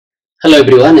Hello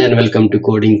everyone and welcome to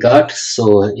Coding Cart.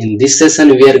 So in this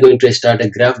session we are going to start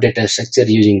a graph data structure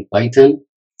using Python.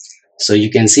 So you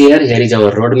can see here is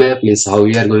our roadmap, means how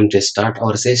we are going to start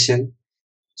our session.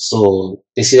 So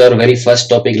this is our very first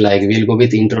topic, like we'll go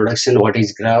with introduction, what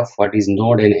is graph, what is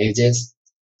node and edges,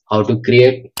 how to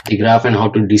create the graph and how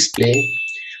to display,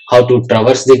 how to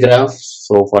traverse the graph.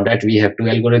 So for that we have two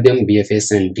algorithms,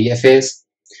 BFS and DFS.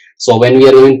 So when we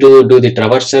are going to do the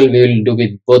traversal, we will do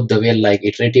with both the way, like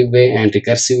iterative way and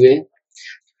recursive way.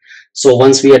 So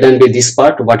once we are done with this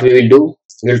part, what we will do,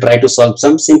 we will try to solve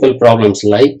some simple problems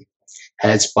like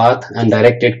has path,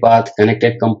 undirected path,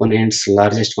 connected components,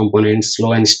 largest components,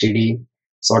 slow and steady,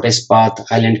 shortest path,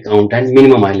 island count and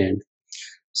minimum island.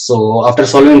 So after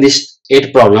solving these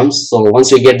 8 problems, so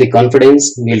once we get the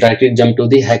confidence, we will directly jump to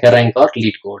the hacker rank or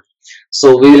lead code.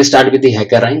 So we will start with the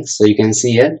hacker rank. So you can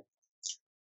see here,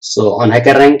 so on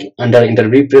HackerRank under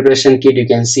interview preparation kit, you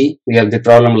can see we have the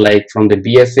problem like from the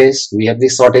BFS, we have the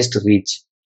shortest reach.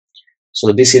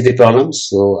 So this is the problem.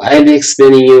 So I will be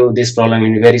explaining you this problem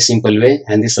in a very simple way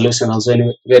and the solution also in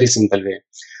a very simple way.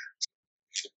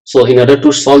 So in order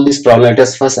to solve this problem, let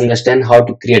us first understand how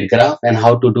to create graph and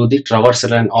how to do the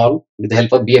traversal and all with the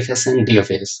help of BFS and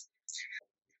DFS.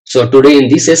 So today in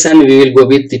this session, we will go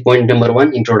with the point number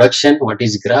 1, introduction, what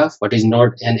is graph, what is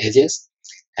node and edges,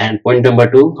 and point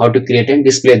number 2, how to create and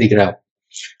display the graph.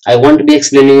 I won't be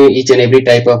explaining each and every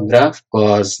type of graph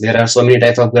because there are so many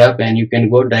types of graph, and you can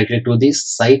go directly to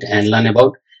this site and learn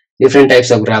about different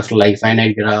types of graph like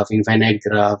finite graph, infinite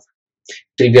graph,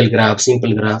 trivial graph,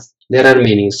 simple graph. There are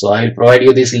many. So I will provide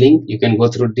you this link. You can go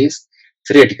through this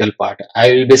theoretical part.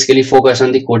 I will basically focus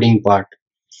on the coding part.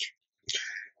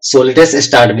 So let us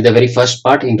start with the very first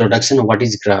part, introduction. What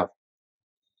is graph?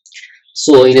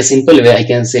 So in a simple way, I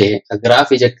can say a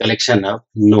graph is a collection of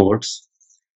nodes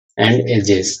and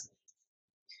edges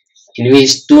in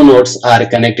which two nodes are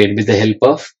connected with the help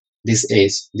of this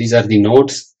edge. These are the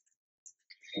nodes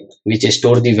which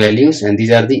store the values, and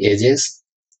these are the edges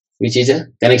which is a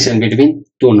connection between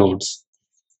two nodes.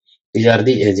 These are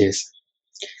the edges.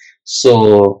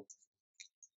 So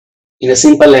in a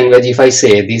simple language, if I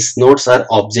say these nodes are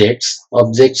objects,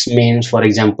 objects means, for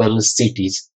example,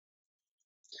 cities.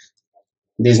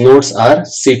 These nodes are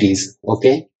cities,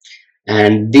 okay,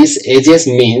 and these edges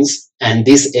means, and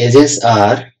these edges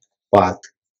are path,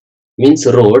 means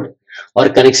road or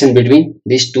connection between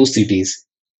these two cities.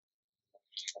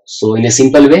 So in a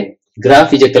simple way,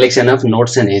 graph is a collection of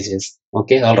nodes and edges.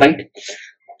 Okay, all right.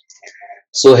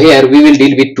 So here we will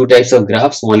deal with two types of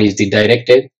graphs. One is the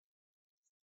directed,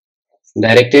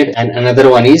 and another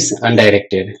one is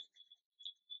undirected.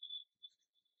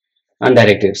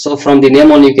 So from the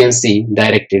name on you can see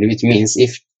directed, which means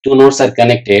if two nodes are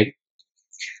connected,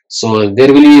 so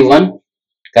there will be one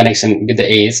connection with the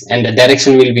edge and the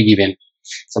direction will be given.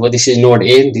 Suppose this is node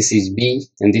A, this is B,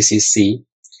 and this is C,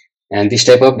 and this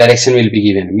type of direction will be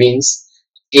given. Means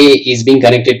A is being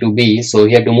connected to B, so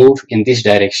we have to move in this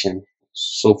direction.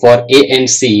 So for A and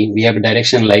C, we have a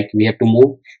direction like we have to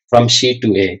move from C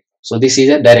to A. So this is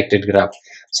a directed graph.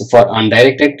 So for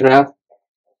undirected graph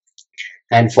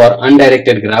and for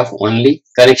undirected graph, only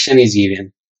connection is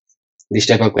given. This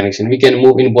type of connection, we can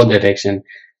move in both direction.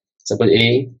 Suppose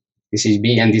A, this is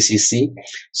B and this is C.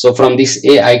 So from this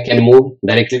A, I can move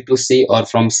directly to C, or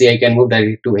from C, I can move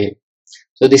directly to A.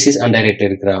 So this is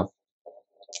undirected graph.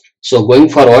 So going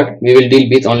forward, we will deal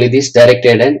with only this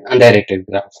directed and undirected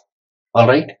graph. All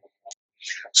right.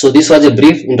 So this was a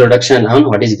brief introduction on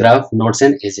what is graph, nodes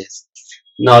and edges.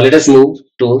 Now let us move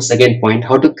to second point,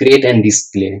 how to create and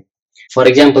display. For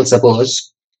example,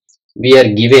 suppose we are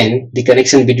given the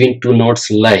connection between two nodes,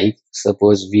 like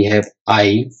suppose we have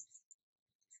I,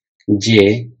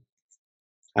 J,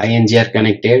 I and J are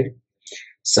connected.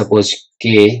 Suppose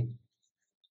K,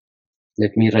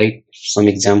 let me write some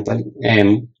example,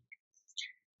 M,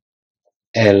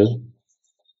 L,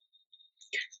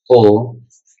 O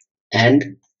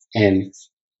and N.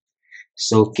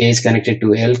 So K is connected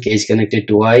to L, K is connected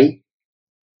to I,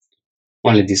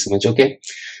 only this much. Okay,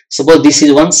 suppose this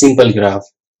is one simple graph.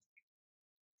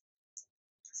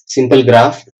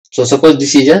 So suppose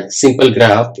this is a simple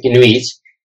graph in which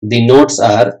the nodes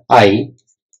are I,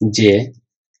 J,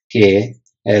 K,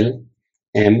 L,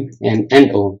 M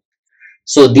and O.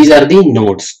 So these are the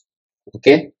nodes.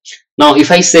 Okay, now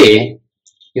if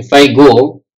I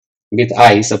go with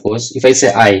I, suppose if I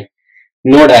say I,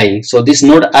 node I, so this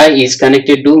node I is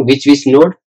connected to which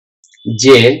node?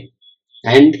 J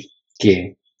and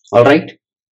K. All right.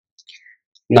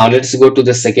 Now let's go to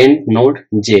the second node,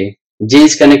 J. J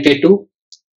is connected to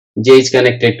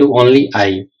only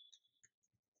I.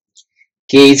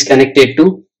 K is connected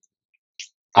to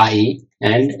I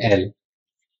and L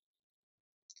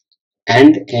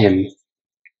and M.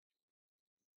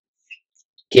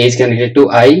 K is connected to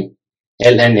I,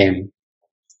 L and M,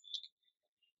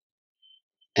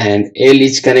 and L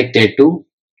is connected to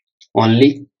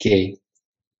only K.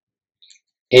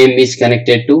 M is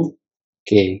connected to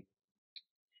K.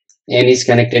 N is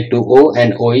connected to O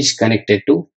and O is connected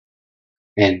to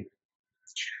N.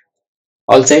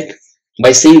 All set.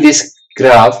 By seeing this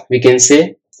graph, we can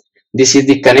say this is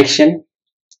the connection.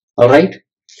 Alright.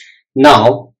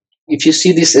 Now, if you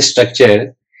see this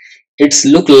structure, it's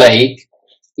look like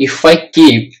if I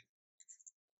keep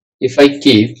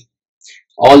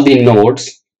all the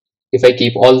nodes, if I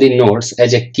keep all the nodes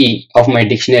as a key of my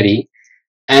dictionary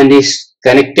and its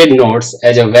connected nodes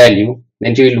as a value,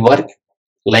 then it will work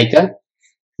like a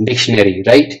dictionary,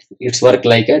 right? It's work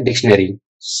like a dictionary.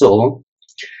 So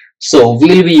we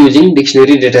will be using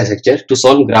dictionary data structure to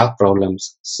solve graph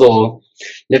problems. So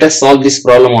let us solve this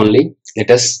problem only.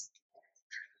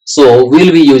 So we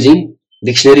will be using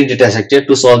dictionary data structure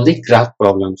to solve the graph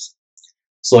problems.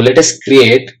 So let us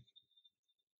create.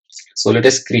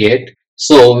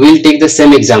 So we'll take the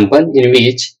same example in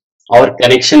which our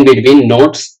connection between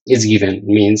nodes is given.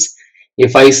 Means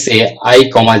if I say I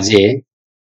comma j,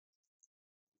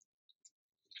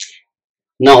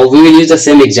 now we will use the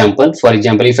same example. For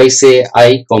example, if I say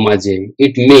I comma j,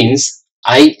 it means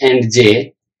I and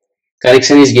j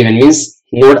connection is given, means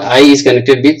node I is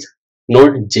connected with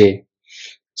node j.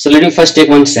 So let me first take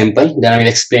one sample, then I will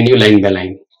explain you line by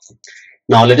line.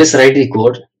 Now let us write the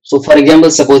code. So for example,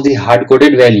 suppose the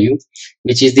hard-coded value,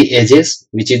 which is the edges,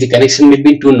 which is the connection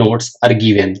between two nodes, are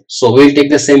given. So we will take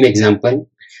the same example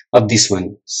of this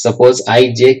one. Suppose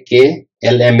I, j, k,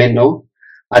 l, m, n, o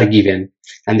are given,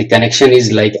 and the connection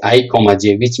is like I comma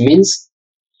j, which means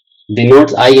the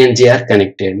nodes I and j are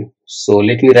connected. So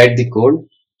let me write the code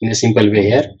in a simple way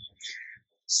here.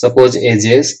 Suppose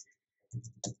edges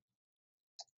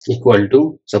equal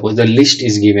to, suppose the list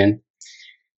is given.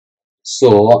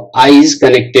 So I is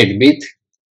connected with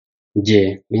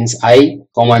j, means I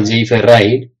comma j. If I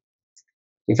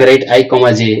write I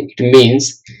comma j, it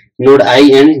means node I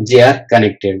and j are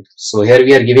connected. So here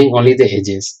we are giving only the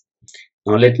edges.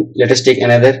 Now let us take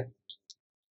another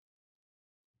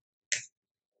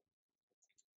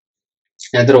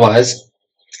was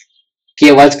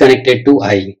k was connected to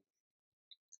I.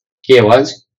 K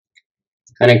was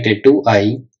connected to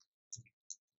I.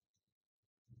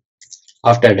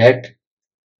 After that,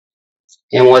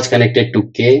 M was connected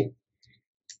to K.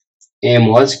 M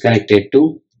was connected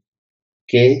to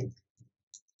K.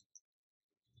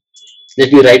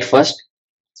 Let me write first.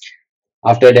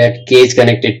 After that, K is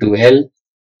connected to L.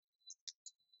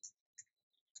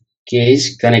 K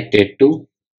is connected to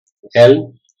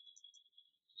L.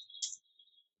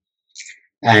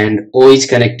 And O is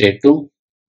connected to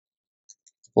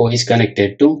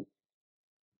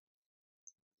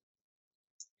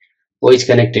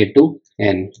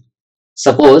N.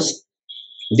 Suppose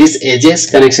this edges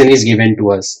connection is given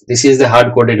to us. This is the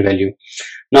hard-coded value.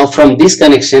 Now from this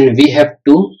connection, we have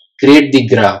to create the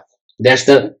graph. That's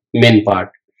the main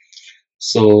part.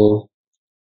 So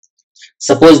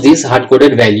suppose this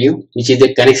hard-coded value, which is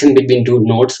the connection between two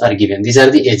nodes, are given. These are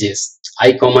the edges,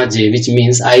 I comma j, which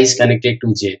means I is connected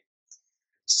to j.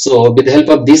 So with the help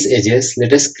of these edges,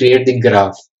 let us create the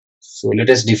graph. So let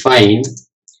us define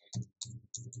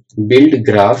build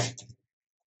graph.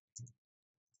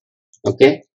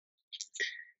 Okay,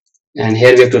 and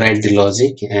here we have to write the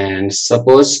logic, and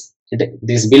suppose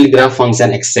this build graph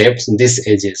function accepts these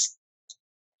edges.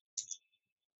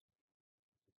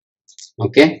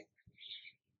 Okay,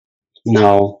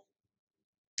 now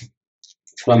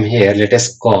from here let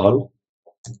us call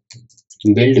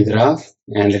build graph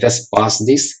and let us pass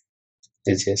these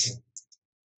edges.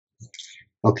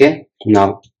 Okay,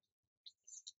 now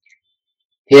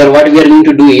here what we are going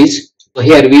to do is, so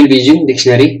here we will be using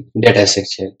dictionary data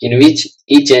structure in which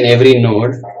each and every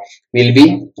node will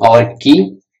be our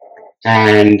key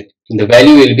and the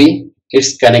value will be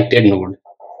its connected node.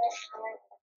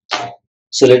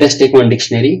 So let us take one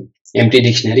dictionary, empty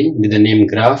dictionary with the name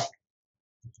graph.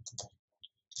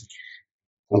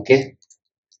 Okay,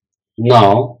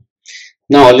 now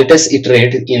let us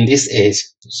iterate in this edge.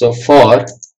 So for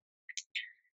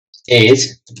edge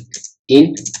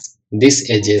in these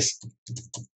edges.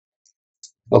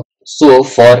 Okay. So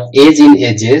for edge in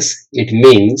edges, it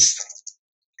means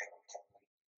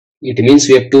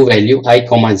we have two value I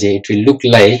comma j. It will look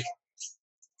like,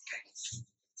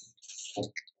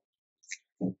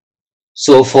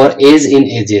 so for edge in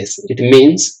edges, it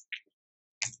means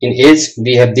in edge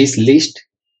we have this list.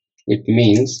 It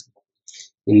means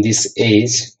in this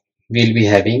edge we'll be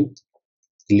having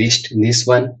list this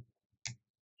one,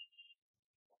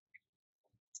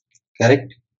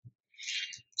 correct?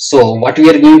 So what we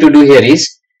are going to do here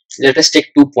is, let us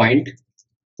take 2 point,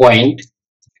 point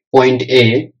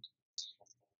A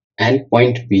and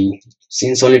point B.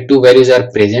 Since only two values are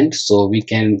present, so we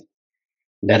can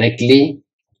directly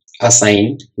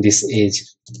assign this age.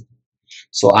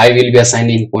 So I will be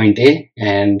assigning point A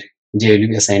and J will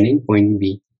be assigning point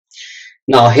B.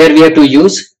 Now here we have to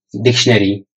use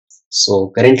dictionary.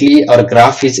 So currently our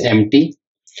graph is empty.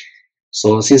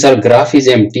 So since our graph is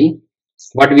empty,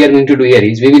 what we are going to do here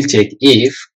is we will check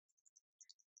if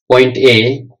point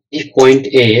A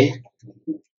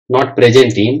not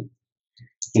present in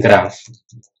graph.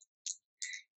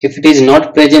 If it is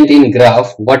not present in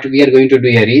graph, what we are going to do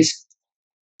here is,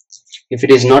 if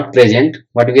it is not present,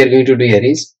 what we are going to do here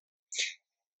is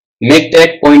make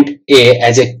that point A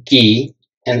as a key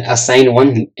and assign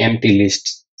one empty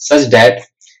list such that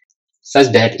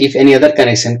if any other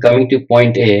connection coming to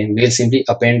point A, will simply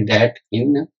append that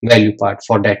in value part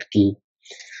for that key.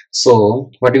 So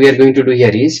what we are going to do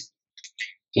here is,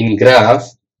 in graph,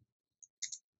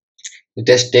 let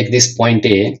us take this point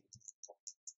A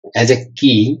as a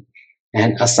key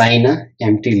and assign a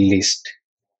empty list.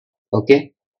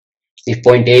 Okay, if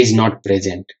point A is not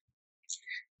present,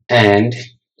 and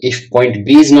if point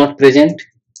B is not present,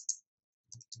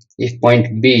 if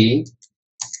point B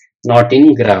not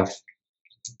in graph,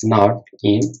 then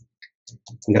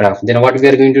what we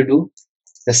are going to do,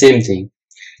 the same thing.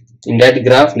 In that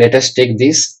graph, let us take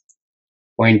this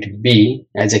point B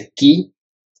as a key,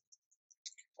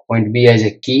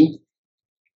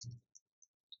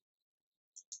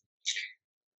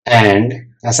 and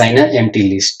assign an empty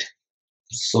list.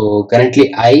 So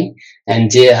currently I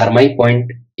and J are my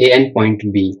point A and point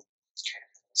B.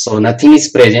 So nothing is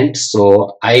present,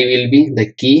 so I will be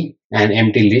the key and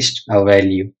empty list of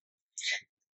value,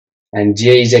 and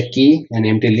J is a key and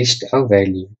empty list of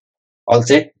value. All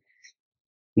set.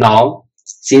 Now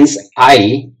since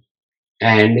I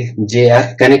and J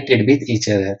are connected with each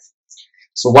other,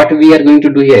 so what we are going to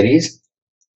do here is,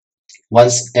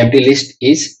 once empty list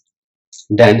is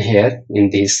done here in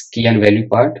this key and value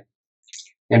part,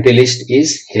 empty list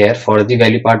is here for the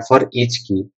value part for each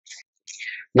key.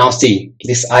 Now see,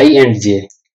 this I and J,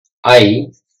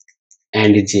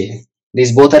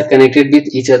 these both are connected with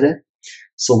each other.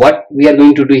 So what we are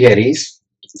going to do here is,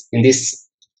 in this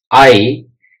I,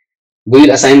 we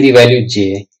will assign the value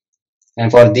J,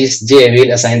 and for this J we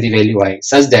will assign the value I,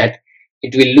 such that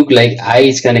it will look like I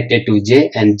is connected to J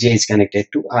and J is connected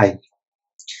to I.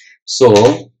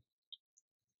 So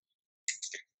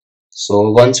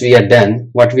once we are done,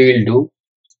 what we will do,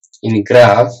 in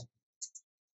graph,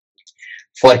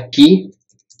 for key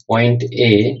point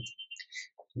A,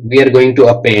 we are going to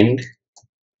append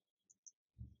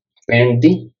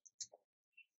the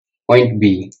point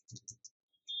B,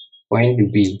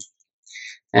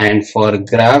 and for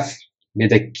graph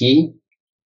with a key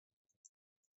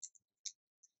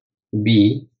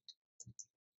B,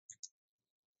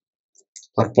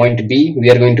 for point B we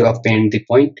are going to append the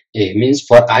point A. Means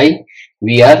for I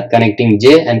we are connecting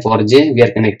J, and for J we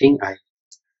are connecting I.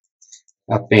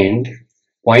 Append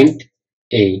point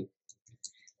A.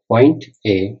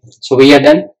 So we are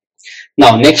done.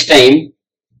 Now next time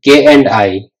K and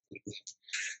I.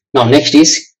 Now next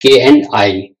is K and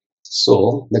I.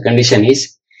 So the condition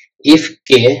is, if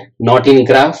K not in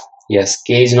graph, yes,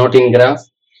 K is not in graph,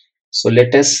 so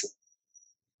let us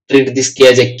treat this K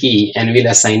as a key and we'll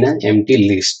assign an empty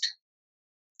list.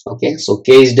 Okay, so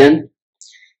K is done.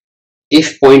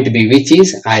 If point B, which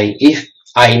is I, if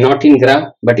I not in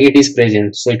graph but it is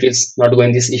present, so it will not go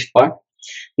in this if part.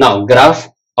 Now graph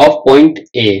of point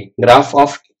A, graph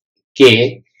of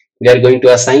K, we are going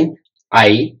to assign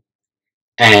I,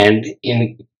 and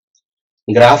in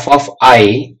graph of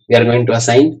I we are going to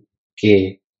assign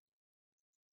K.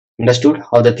 Understood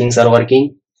how the things are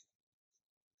working?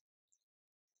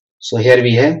 So here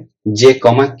we have J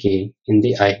comma K in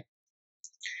the I.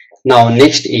 Now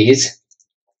next is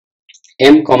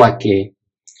M comma K.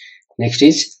 Next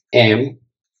is M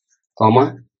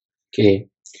comma K.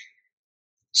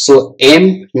 So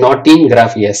M not in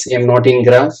graph, yes, M not in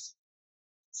graph.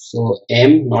 So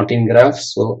M not in graph,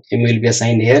 so M will be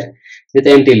assigned here with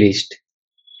empty list.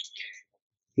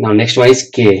 Now next one is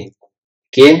K.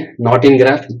 K not in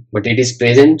graph but it is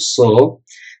present, so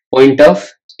point of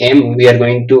M we are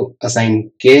going to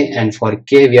assign K, and for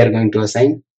K we are going to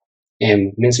assign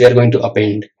M, means we are going to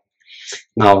append.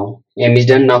 Now M is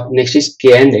done. Now next is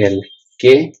K and L.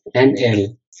 K and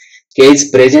L. K is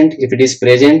present, if it is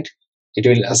present it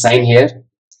will assign here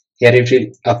Here it will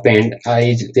append I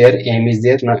is there, M is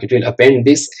there. Now it will append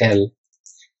this L.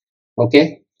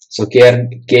 Okay, so K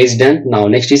is done. Now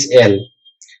next is L.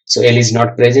 So L is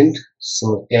not present,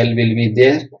 so L will be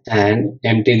there and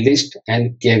empty list,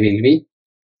 and K will be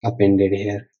appended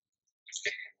here.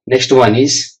 Next one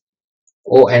is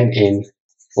O and N.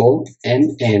 O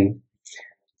and N.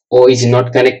 O is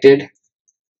not connected,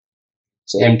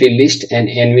 so empty list, and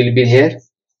N will be here.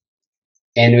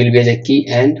 N will be as a key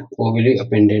and O will be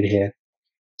appended here.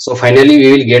 So finally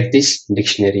we will get this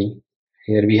dictionary.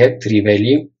 Here we have three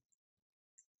value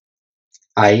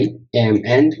I, M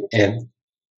and L.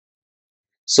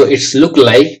 So it's look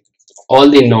like all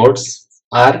the nodes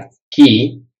are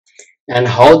key, and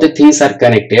how the things are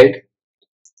connected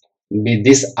with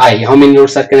this I. How many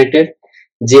nodes are connected?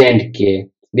 J and K.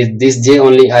 With this J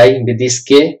only I, with this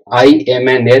K I, M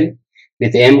and L.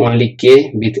 With M only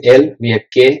K, with L we have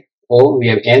K, O we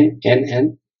have N,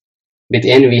 and with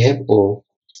N we have O.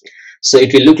 So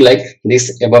it will look like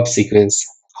this above sequence,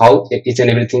 how each and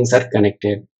every things are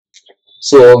connected.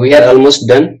 So we are almost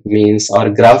done, means our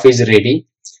graph is ready.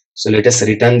 So let us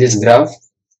return this graph,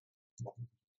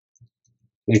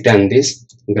 and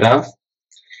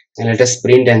let us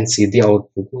print and see the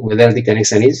output, whether the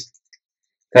connection is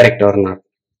correct or not.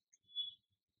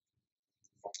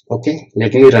 Okay,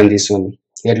 let me run this one.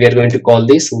 Here we are going to call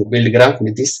this build graph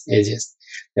with this edges.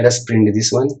 Let us print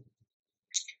this one.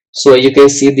 So you can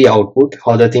see the output,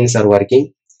 how the things are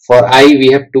working. For I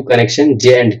we have two connection,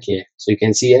 J and K. So you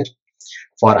can see here,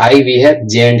 for I we have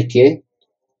J and K.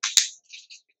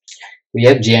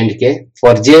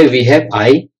 For J we have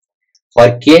I.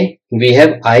 For K we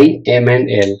have I, M and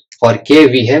L. For K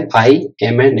we have I,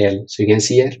 M and L. So you can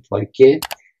see here, for K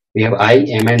we have I,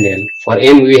 M and L. For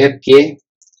M we have K.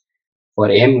 For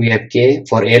M we have K.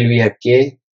 For L we have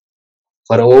K.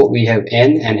 For O we have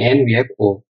N, and N we have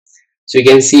O. So you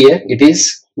can see here it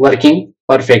is working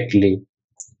perfectly.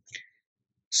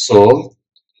 So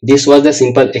this was the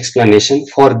simple explanation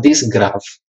for this graph,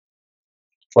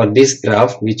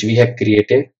 which we have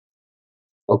created.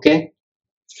 Okay,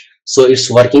 so it's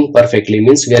working perfectly,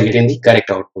 means we are getting the correct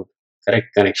output,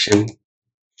 correct connection.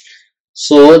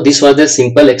 So this was the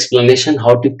simple explanation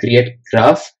how to create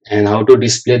graph and how to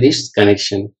display this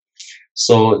connection.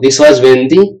 So this was when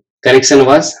the connection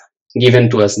was given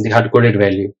to us, the hard-coded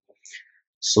value.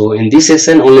 So in this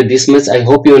session only this much. I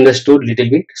hope you understood little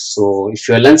bit. So if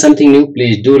you learned something new,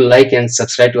 please do like and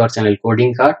subscribe to our channel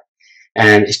Coding Card,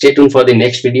 and stay tuned for the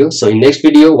next video. So in next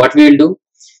video what we will do,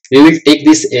 we will take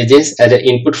these edges as an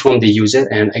input from the user,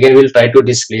 and again we'll try to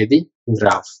display the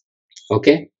graph.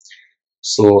 Okay,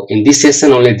 so in this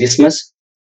session only this much.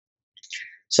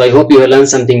 So I hope you have learned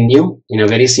something new in a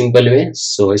very simple way.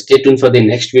 So stay tuned for the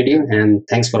next video, and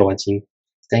thanks for watching.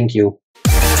 Thank you.